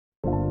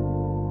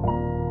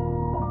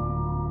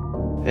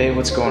Hey,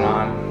 what's going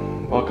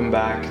on? Welcome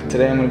back.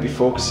 Today I'm going to be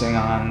focusing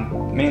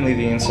on mainly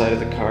the inside of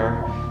the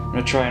car. I'm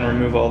going to try and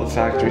remove all the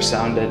factory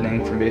sound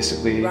deadening from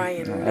basically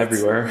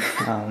everywhere.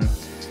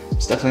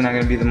 It's definitely not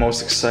going to be the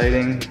most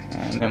exciting,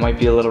 and it might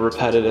be a little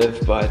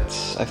repetitive, but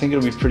I think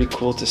it'll be pretty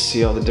cool to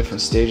see all the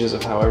different stages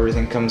of how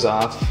everything comes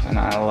off, and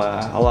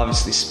I'll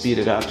obviously speed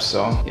it up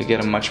so you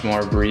get a much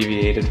more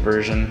abbreviated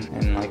version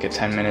in like a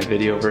 10-minute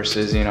video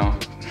versus, you know,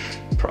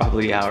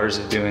 probably hours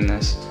of doing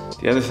this.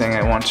 The other thing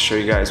I wanted to show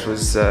you guys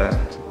was the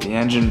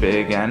engine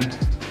bay again.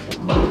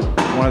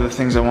 One of the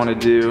things I want to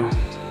do,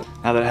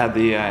 now that I had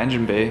the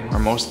engine bay, or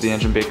most of the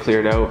engine bay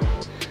cleared out,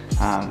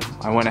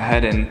 I went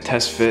ahead and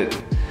test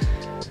fit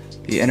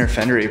the inner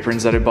fender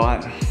aprons that I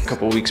bought a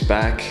couple weeks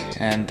back,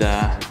 and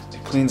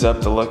it cleans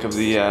up the look of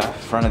the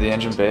front of the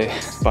engine bay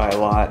by a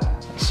lot.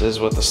 This is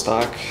what the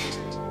stock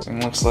thing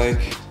looks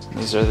like.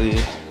 These are the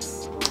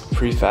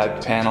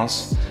prefab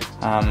panels.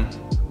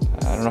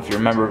 I don't know if you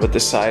remember, but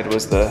this side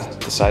was the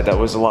side that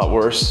was a lot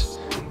worse.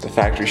 The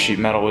factory sheet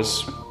metal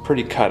was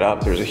pretty cut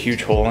up. There's a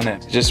huge hole in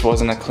it. It just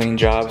wasn't a clean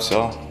job,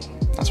 so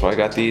that's why I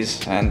got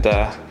these. And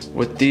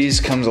with these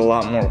comes a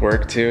lot more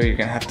work too. You're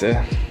gonna have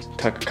to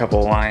tuck a couple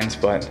of lines,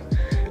 but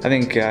I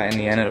think in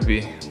the end it'll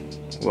be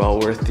well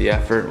worth the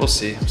effort. We'll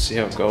see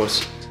how it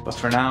goes. But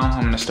for now,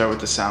 I'm gonna start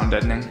with the sound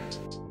deadening.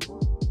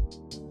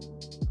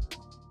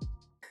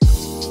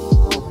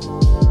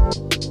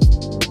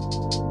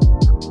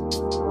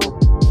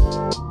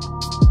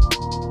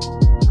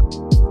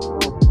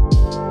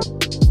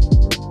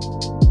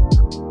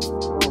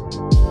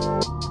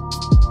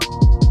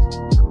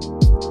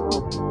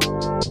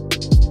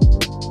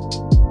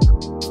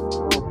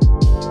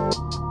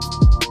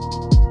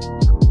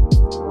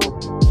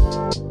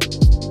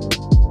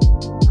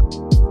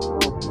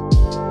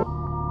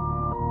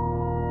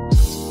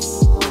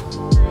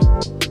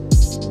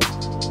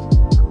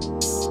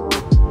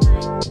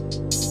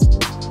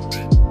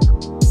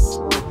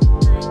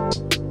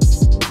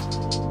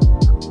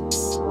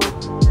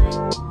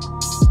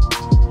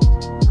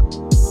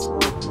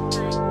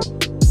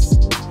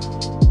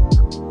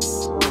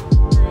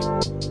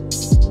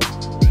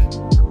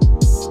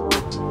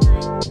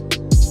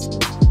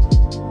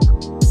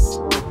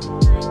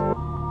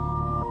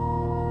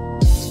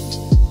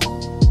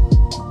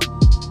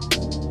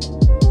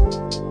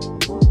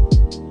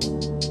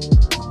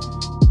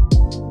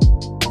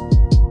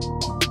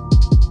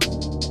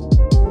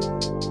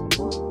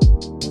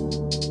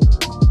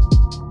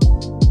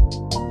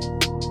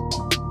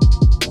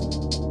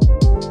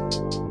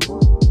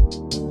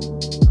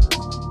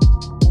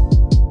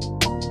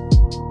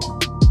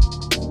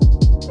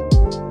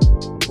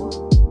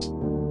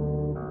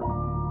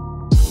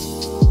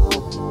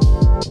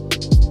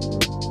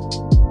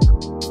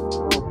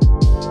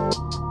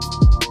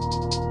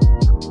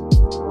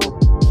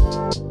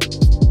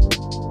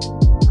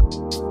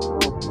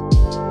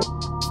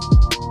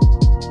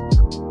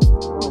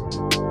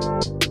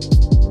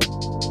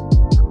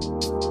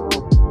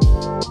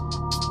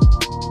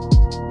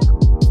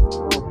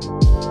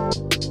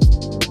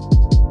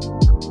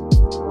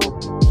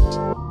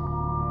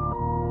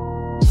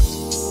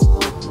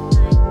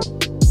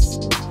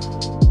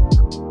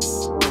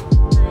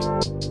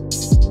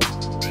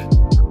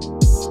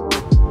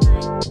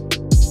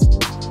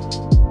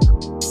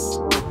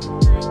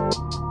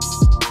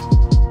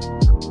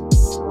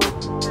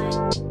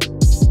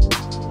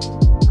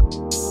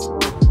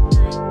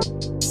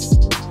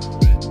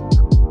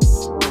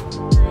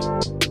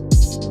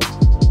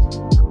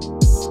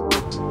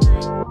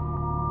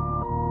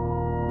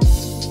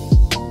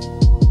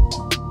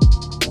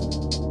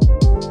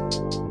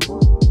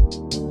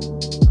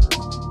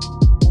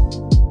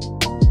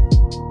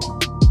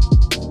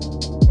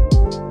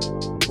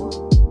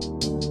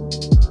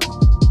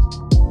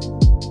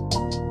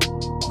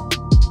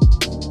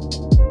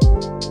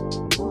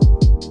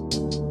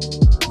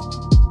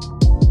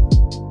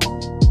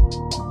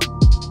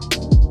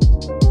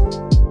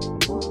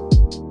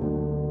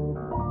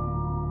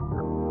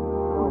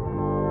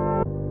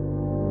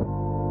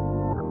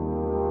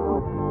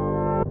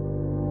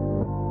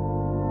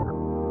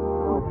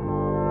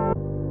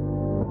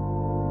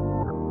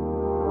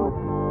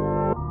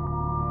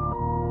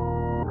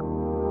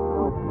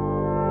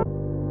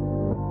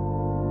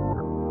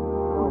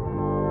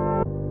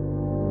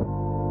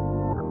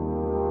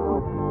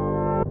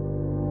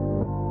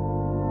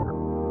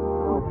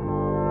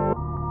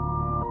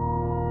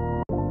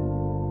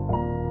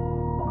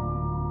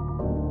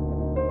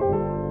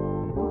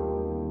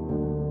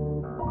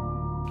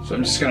 So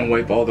I'm just gonna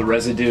wipe all the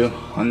residue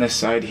on this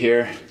side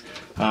here.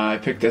 I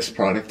picked this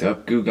product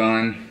up, Goo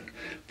Gone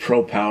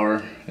Pro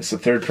Power. It's the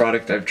third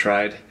product I've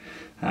tried.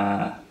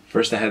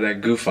 First I had that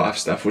goof off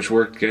stuff, which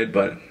worked good,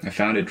 but I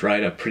found it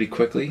dried up pretty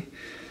quickly.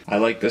 I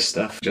like this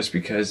stuff just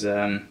because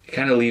it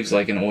kind of leaves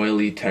like an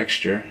oily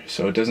texture,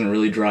 so it doesn't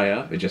really dry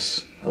up. It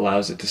just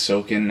allows it to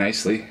soak in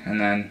nicely,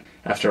 and then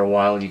after a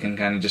while you can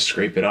kind of just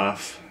scrape it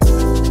off.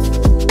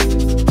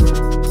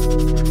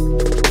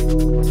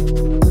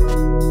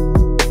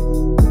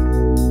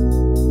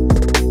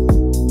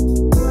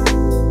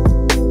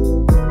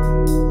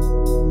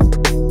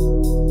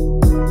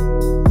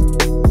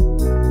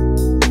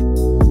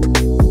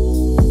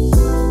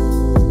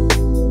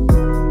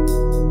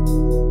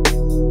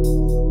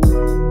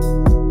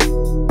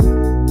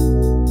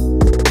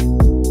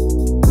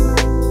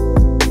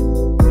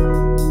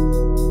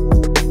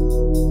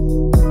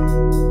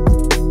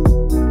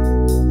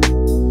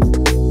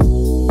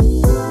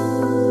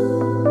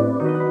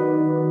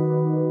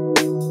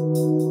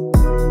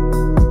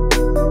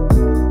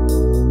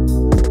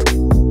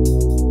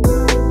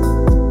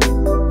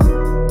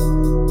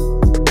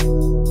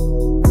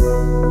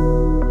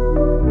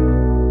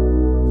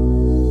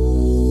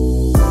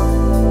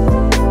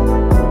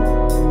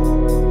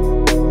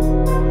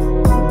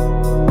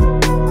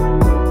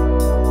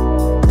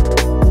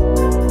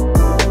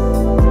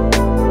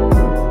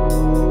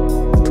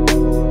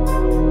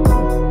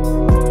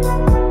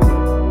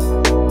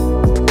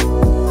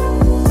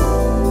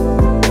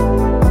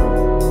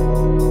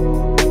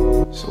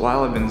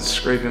 phone's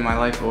scraping my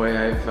life away.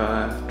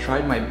 I've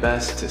tried my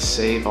best to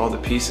save all the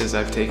pieces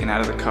I've taken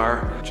out of the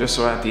car, just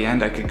so at the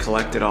end I could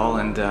collect it all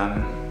and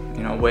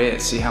you know, weigh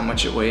it, see how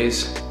much it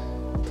weighs.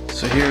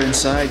 So here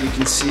inside you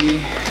can see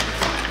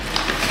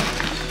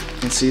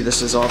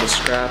this is all the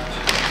scrap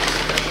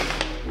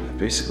I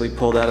basically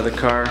pulled out of the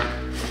car.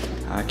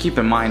 Keep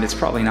in mind, it's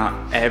probably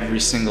not every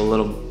single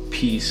little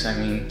piece. I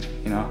mean,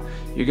 you know,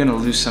 you're gonna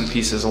lose some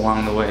pieces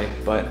along the way,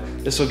 but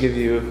this will give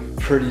you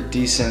a pretty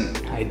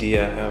decent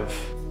idea of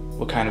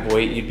what kind of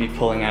weight you'd be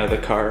pulling out of the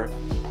car.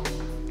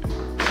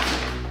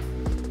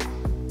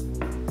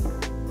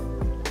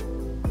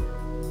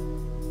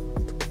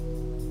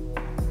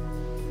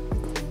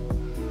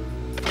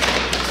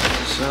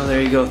 So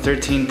there you go,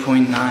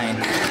 13.9.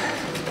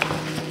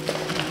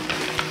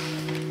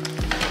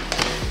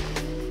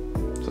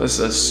 This is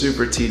a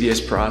super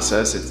tedious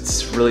process.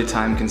 It's really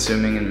time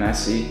consuming and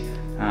messy.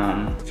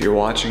 If you're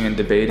watching and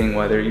debating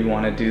whether you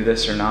want to do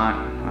this or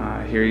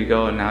not, here you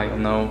go, and now you'll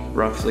know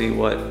roughly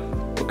what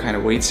kind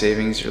of weight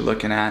savings you're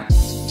looking at.